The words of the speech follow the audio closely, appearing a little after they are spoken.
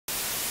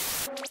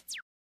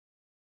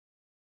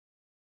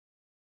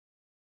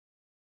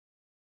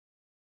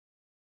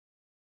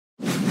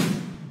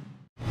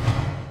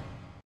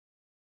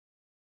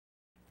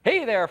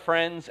Hey there,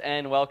 friends,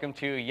 and welcome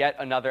to yet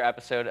another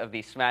episode of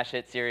the smash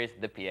hit series,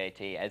 The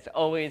P.A.T. As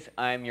always,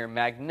 I'm your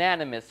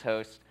magnanimous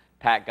host,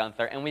 Pat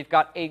Gunther, and we've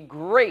got a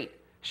great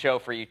show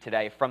for you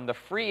today. From the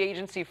free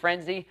agency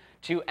frenzy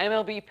to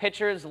MLB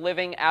pitchers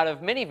living out of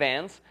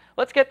minivans,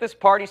 let's get this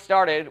party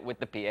started with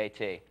The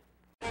P.A.T.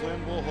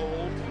 Flynn will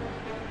hold,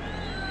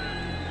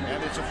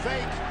 and it's a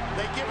fake.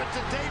 They give it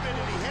to David,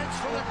 and he heads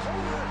for the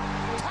corner.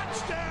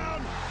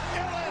 Touchdown,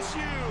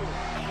 LSU!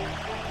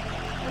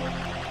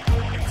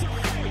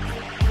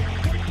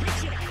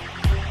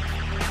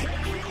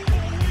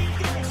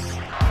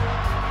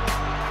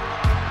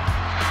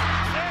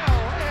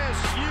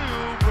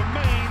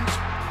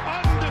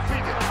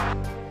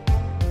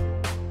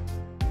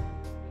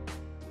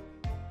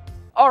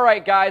 All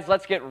right, guys,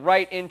 let's get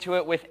right into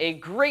it with a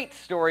great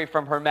story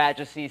from Her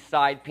Majesty's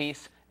side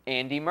piece,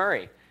 Andy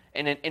Murray.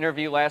 In an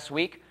interview last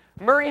week,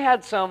 Murray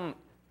had some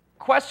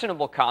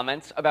questionable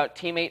comments about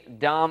teammate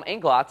Dom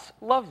Inglot's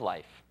love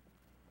life.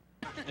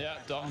 Yeah,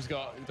 Dom's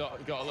got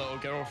a little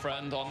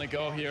girlfriend on the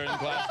go here in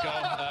Glasgow.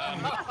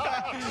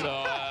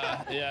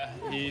 Yeah,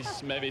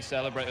 he's maybe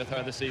celebrate with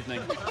her this evening.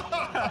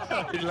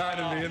 He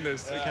landed me in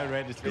this.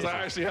 Because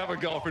I actually have a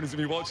girlfriend who's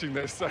going to be watching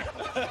this. So. On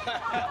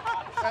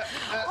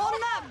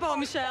that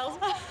bombshell.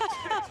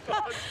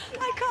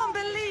 I can't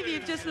believe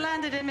you've just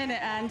landed him in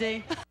it,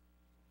 Andy.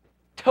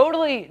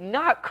 Totally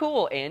not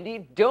cool, Andy.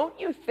 Don't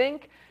you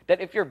think that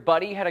if your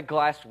buddy had a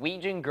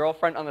Glaswegian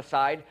girlfriend on the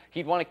side,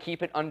 he'd want to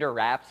keep it under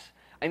wraps?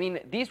 I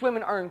mean, these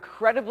women are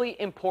incredibly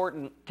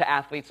important to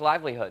athletes'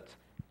 livelihoods.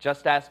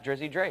 Just ask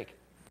Drizzy Drake.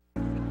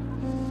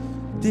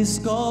 This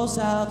goes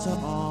out to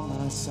all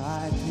my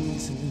side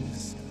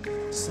pieces,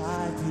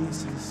 side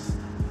pieces,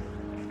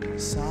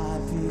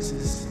 side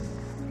pieces.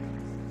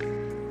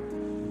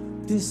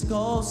 This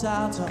goes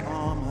out to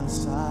all my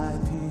side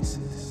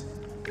pieces.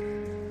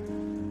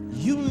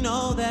 You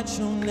know that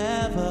you'll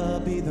never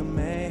be the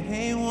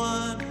main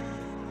one.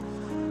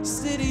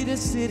 City to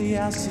city,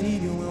 I see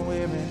you and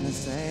we're in the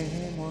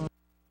same one.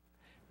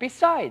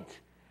 Besides,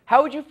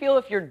 how would you feel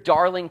if your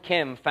darling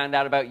Kim found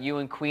out about you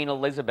and Queen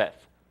Elizabeth?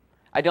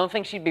 I don't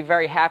think she'd be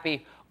very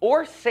happy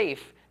or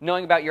safe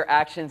knowing about your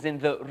actions in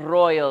the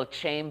royal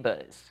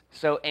chambers.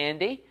 So,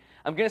 Andy,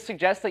 I'm going to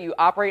suggest that you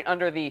operate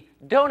under the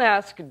don't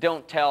ask,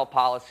 don't tell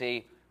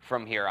policy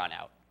from here on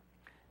out.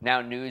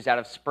 Now, news out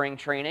of spring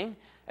training,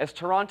 as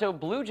Toronto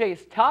Blue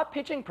Jays top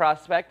pitching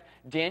prospect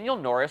Daniel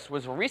Norris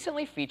was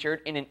recently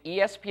featured in an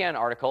ESPN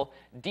article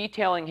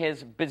detailing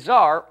his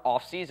bizarre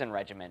off-season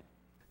regimen.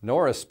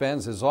 Norris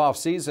spends his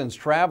off-seasons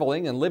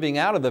traveling and living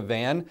out of the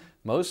van,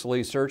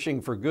 mostly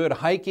searching for good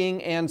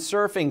hiking and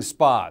surfing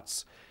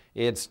spots.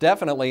 It's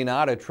definitely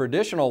not a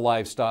traditional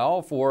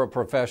lifestyle for a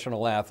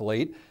professional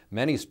athlete.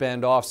 Many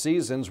spend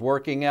off-seasons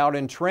working out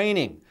and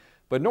training.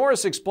 But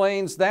Norris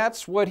explains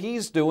that's what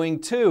he's doing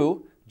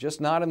too,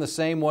 just not in the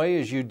same way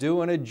as you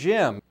do in a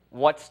gym.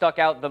 What stuck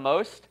out the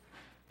most?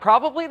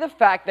 Probably the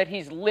fact that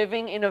he's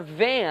living in a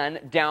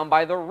van down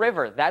by the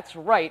river. That's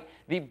right,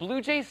 the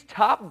Blue Jays'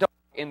 top dog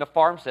in the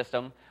farm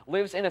system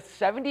lives in a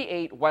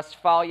 78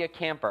 Westphalia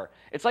camper.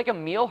 It's like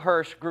Emil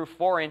Hirsch grew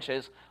 4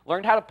 inches,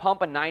 learned how to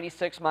pump a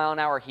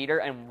 96-mile-an-hour heater,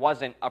 and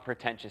wasn't a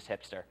pretentious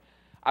hipster.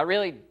 I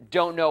really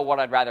don't know what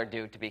I'd rather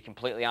do, to be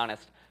completely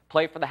honest.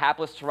 Play for the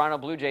hapless Toronto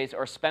Blue Jays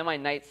or spend my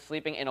nights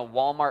sleeping in a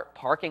Walmart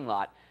parking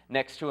lot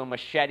next to a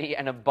machete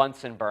and a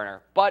Bunsen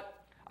burner. But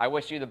I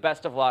wish you the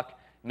best of luck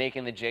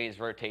making the Jays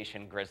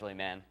rotation, Grizzly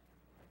man.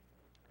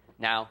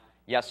 Now,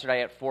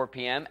 yesterday at 4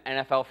 p.m.,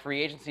 NFL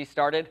free agency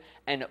started,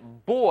 and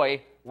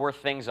boy, were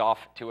things off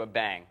to a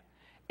bang.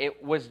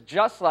 It was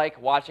just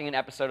like watching an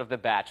episode of The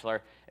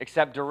Bachelor,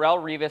 except Darrelle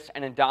Revis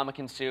and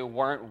Ndamukong Suh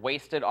weren't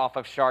wasted off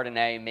of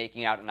Chardonnay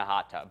making out in a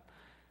hot tub,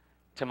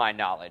 to my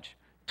knowledge.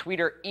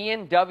 Tweeter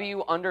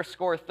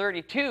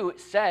IanW_32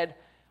 said,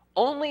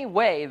 "Only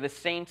way the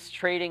Saints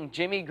trading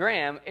Jimmy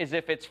Graham is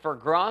if it's for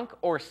Gronk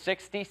or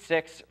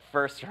 66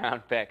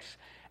 first-round picks,"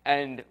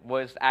 and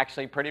was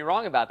actually pretty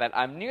wrong about that.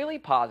 I'm nearly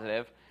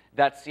positive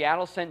that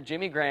Seattle sent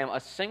Jimmy Graham a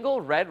single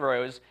red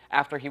rose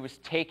after he was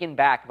taken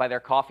back by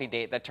their coffee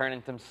date that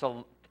turned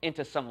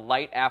into some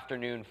light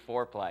afternoon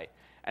foreplay.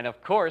 And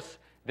of course,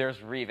 there's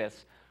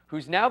Revis,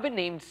 who's now been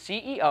named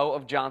CEO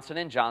of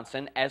Johnson &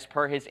 Johnson as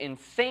per his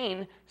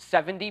insane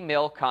 $70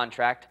 million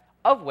contract,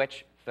 of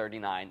which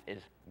 39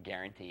 is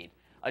guaranteed.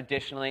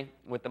 Additionally,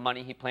 with the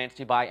money, he plans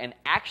to buy an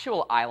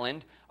actual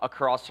island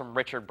across from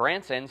Richard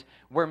Branson's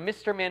where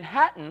Mr.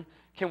 Manhattan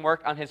can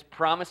work on his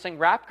promising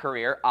rap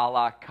career a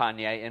la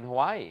Kanye in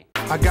Hawaii.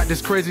 I got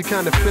this crazy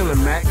kind of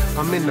feeling, Mac.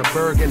 I'm in the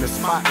Berg and the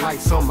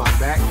spotlight's on my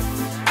back.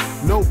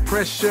 No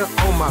pressure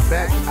on my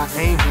back. I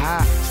aim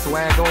high,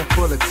 swag on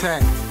full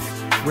attack.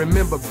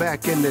 Remember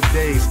back in the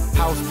days,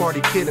 house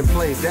party kid and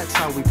play, that's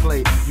how we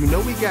played. You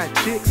know we got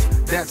chicks,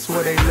 that's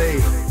where they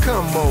lay.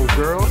 Come on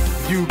girl,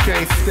 you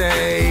can't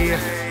stay,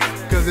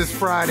 cause it's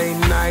Friday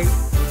night.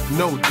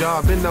 No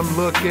job and I'm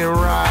looking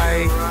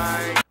right.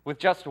 With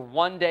just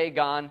one day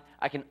gone,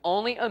 I can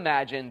only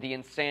imagine the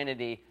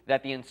insanity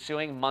that the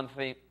ensuing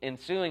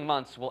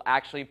months will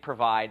actually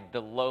provide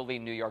the lowly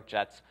New York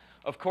Jets.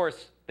 Of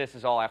course, this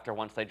is all after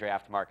once they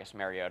draft Marcus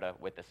Mariota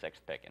with the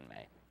 6th pick in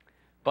May.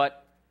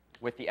 But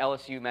with the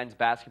LSU men's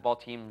basketball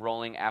team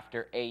rolling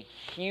after a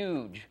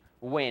huge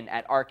win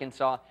at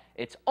Arkansas,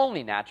 it's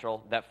only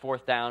natural that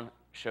 4th down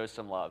shows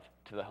some love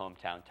to the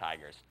hometown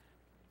Tigers.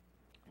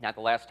 Now,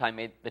 the last time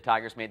the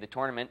Tigers made the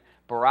tournament,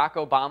 Barack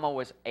Obama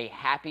was a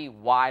happy,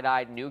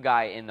 wide-eyed new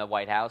guy in the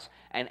White House,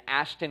 and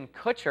Ashton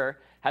Kutcher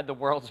had the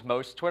world's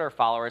most Twitter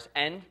followers,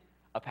 and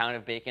a pound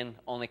of bacon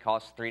only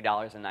cost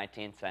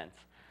 $3.19.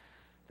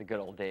 The good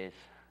old days.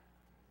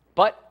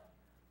 But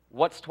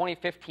what's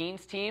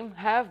 2015's team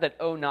have that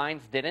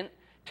 09's didn't?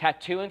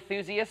 Tattoo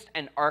enthusiast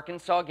and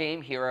Arkansas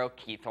game hero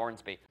Keith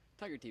Hornsby.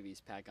 Tiger TV's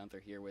Pat Gunther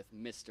here with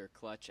Mr.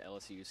 Clutch,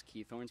 LSU's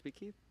Keith Hornsby.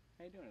 Keith,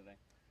 how you doing today?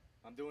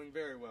 I'm doing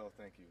very well,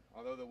 thank you.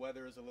 Although the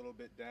weather is a little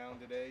bit down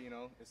today, you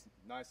know, it's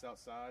nice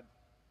outside.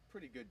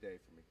 Pretty good day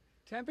for me.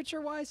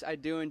 Temperature-wise, I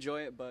do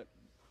enjoy it, but,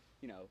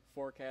 you know,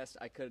 forecast,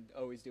 I could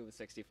always do with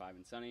 65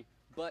 and sunny.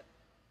 But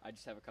I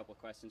just have a couple of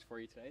questions for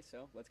you today,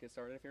 so let's get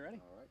started if you're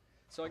ready. All right.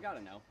 So I got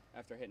to know,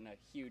 after hitting a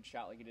huge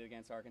shot like you did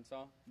against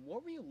Arkansas,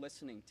 what were you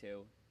listening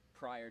to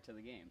prior to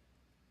the game?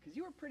 Because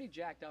you were pretty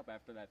jacked up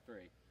after that 3.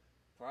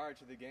 Prior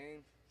to the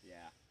game?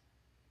 Yeah.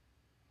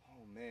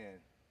 Oh, man.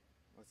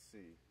 Let's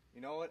see. You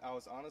know what? I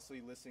was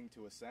honestly listening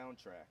to a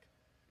soundtrack.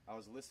 I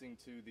was listening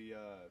to the,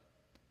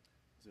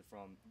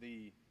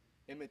 the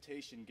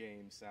Imitation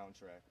Game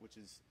soundtrack, which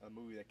is a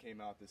movie that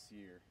came out this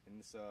year. And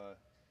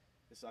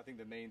this I think,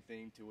 the main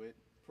thing to it.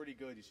 Pretty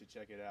good. You should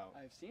check it out.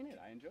 I've seen it.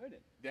 I enjoyed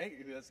it. Thank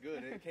you. That's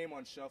good. It came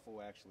on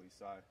shuffle, actually,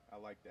 so I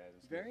like that.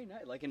 Very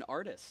nice. Like an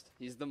artist.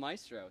 He's the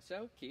maestro.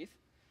 So, Keith,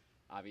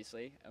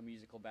 obviously, a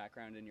musical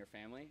background in your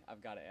family.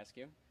 I've got to ask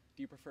you,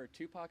 do you prefer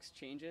Tupac's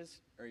Changes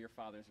or your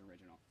father's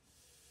original?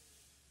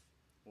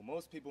 Well,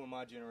 most people in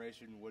my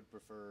generation would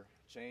prefer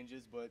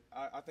Changes, but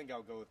I think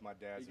I'll go with my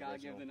dad's original. You gotta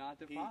give the nod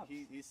to Pops.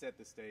 He set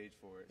the stage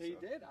for it. He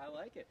did. I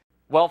like it.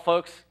 Well,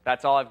 folks,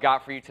 that's all I've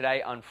got for you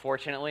today,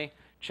 unfortunately.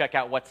 Check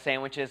out what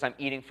sandwiches I'm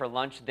eating for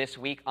lunch this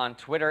week on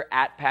Twitter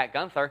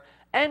 @PatGunther,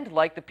 and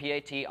like the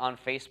P.A.T. on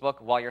Facebook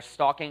while you're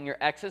stalking your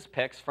ex's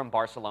pics from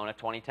Barcelona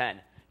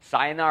 2010.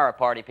 Sayonara,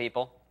 party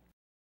people.